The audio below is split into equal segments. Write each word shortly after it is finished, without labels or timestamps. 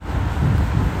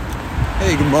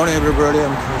Hey, good morning, everybody.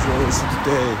 I'm Chris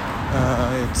today.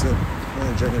 It's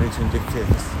January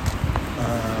 25th,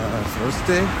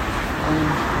 Thursday.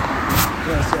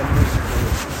 Yes,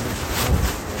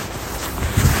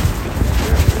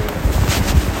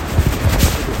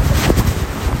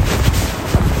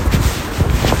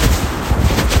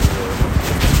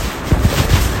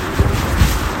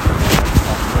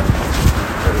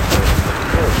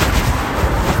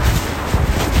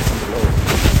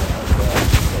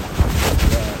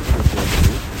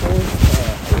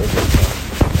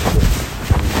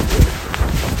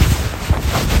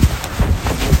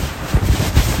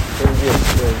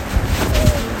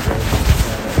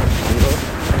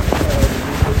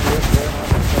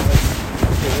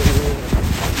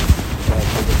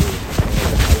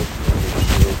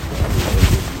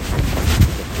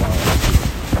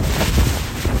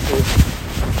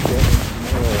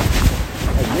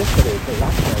 yesterday, the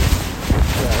last night,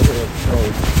 it was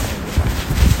snowed.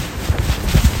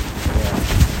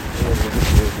 It was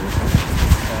ridiculous.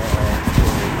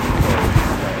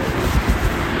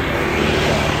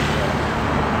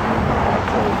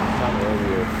 So in some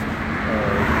areas,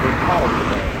 in part of the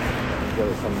land, there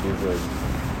was some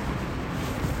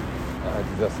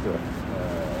disaster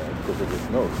because of the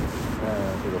snow.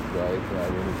 So that's why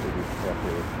we need to be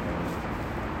careful.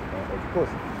 Of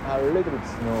course, a little bit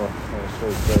snow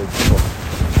shows very beautiful.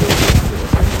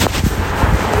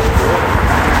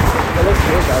 So let's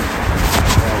see that.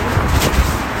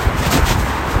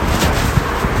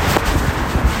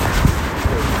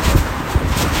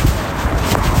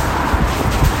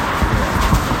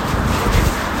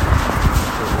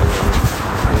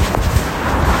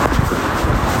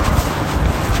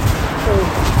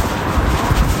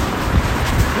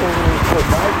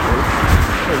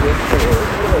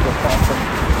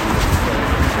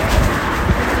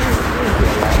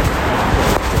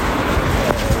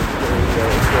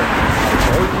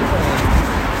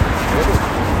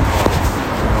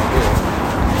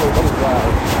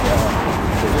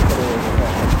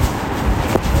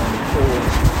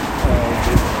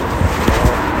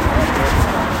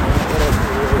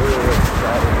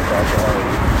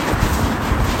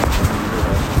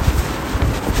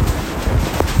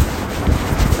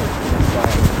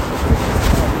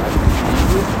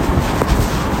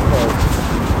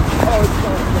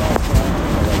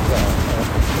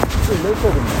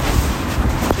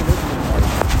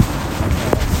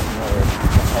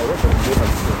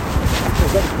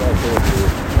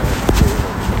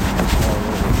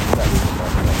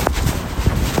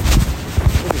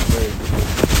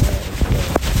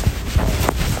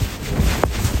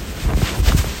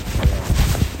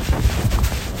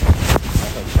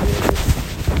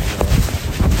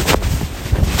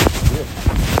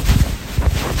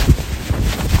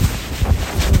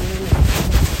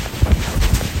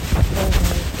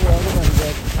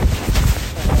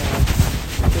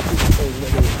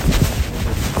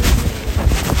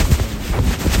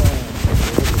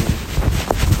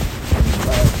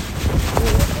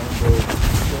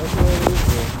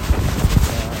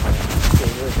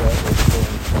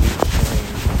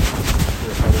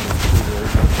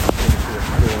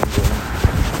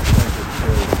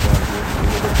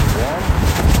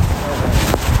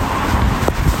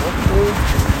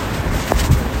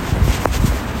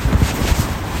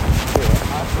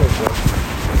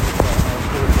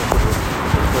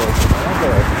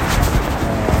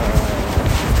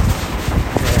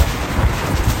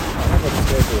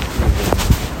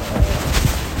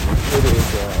 It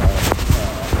is